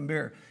 who can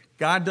bear?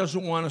 God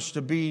doesn't want us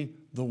to be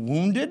the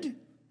wounded,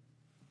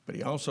 but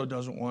He also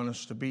doesn't want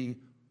us to be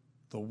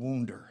the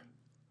wounder.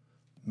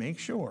 Make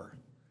sure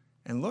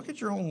and look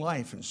at your own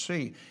life and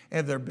see,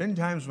 have there been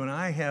times when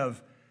I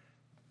have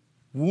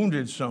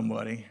wounded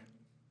somebody,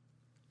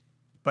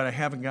 but I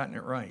haven't gotten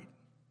it right?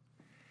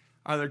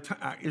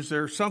 Is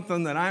there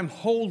something that I'm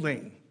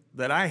holding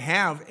that I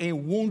have a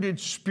wounded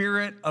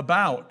spirit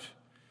about?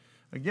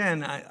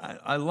 Again,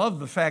 I love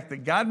the fact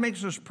that God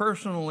makes us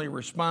personally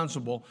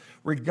responsible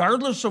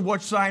regardless of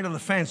what side of the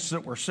fence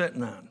that we're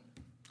sitting on.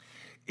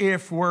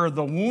 If we're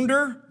the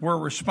wounder, we're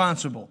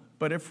responsible.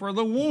 But if we're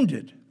the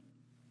wounded,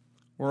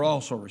 we're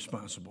also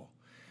responsible,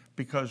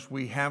 because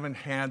we haven't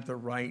had the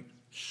right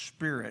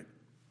spirit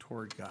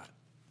toward God.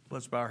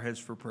 Let's bow our heads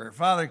for prayer.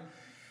 Father,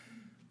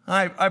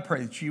 I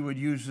pray that You would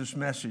use this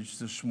message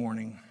this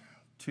morning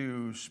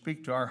to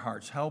speak to our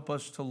hearts. Help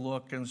us to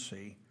look and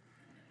see.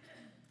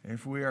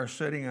 If we are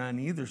sitting on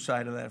either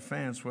side of that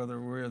fence,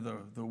 whether we're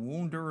the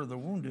wounder or the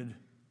wounded,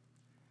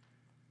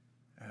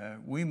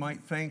 we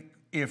might think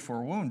if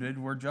we're wounded,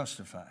 we're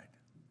justified.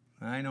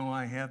 I know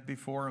I have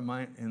before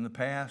in the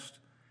past,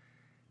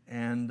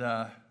 and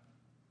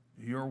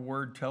your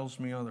word tells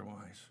me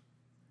otherwise.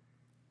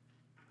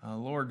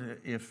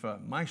 Lord, if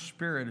my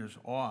spirit is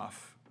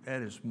off,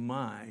 that is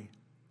my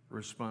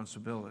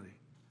responsibility.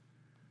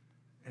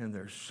 And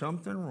there's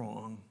something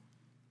wrong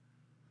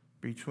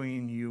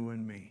between you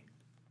and me.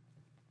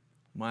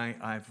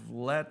 I've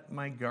let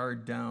my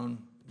guard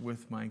down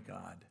with my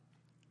God.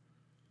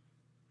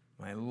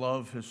 My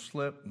love has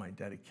slipped, my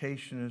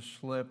dedication has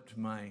slipped,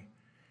 my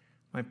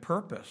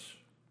purpose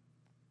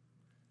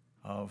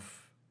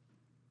of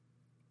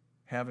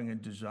having a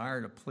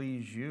desire to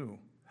please you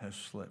has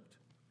slipped.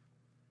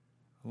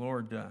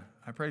 Lord,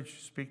 I pray that you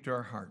speak to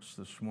our hearts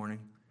this morning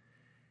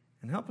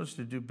and help us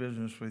to do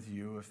business with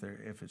you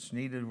if it's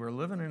needed. We're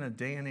living in a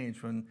day and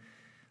age when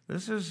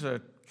this is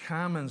a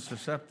common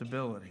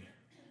susceptibility.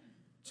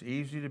 It's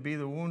easy to be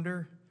the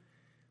wounder.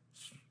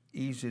 It's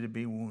easy to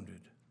be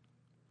wounded.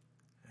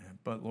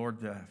 But Lord,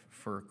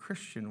 for a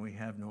Christian, we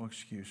have no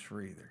excuse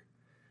for either.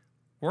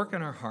 Work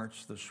in our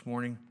hearts this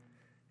morning,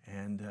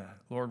 and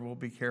Lord, we'll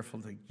be careful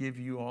to give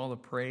you all the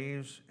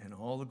praise and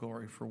all the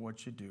glory for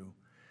what you do.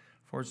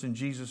 For it's in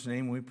Jesus'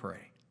 name we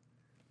pray.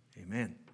 Amen.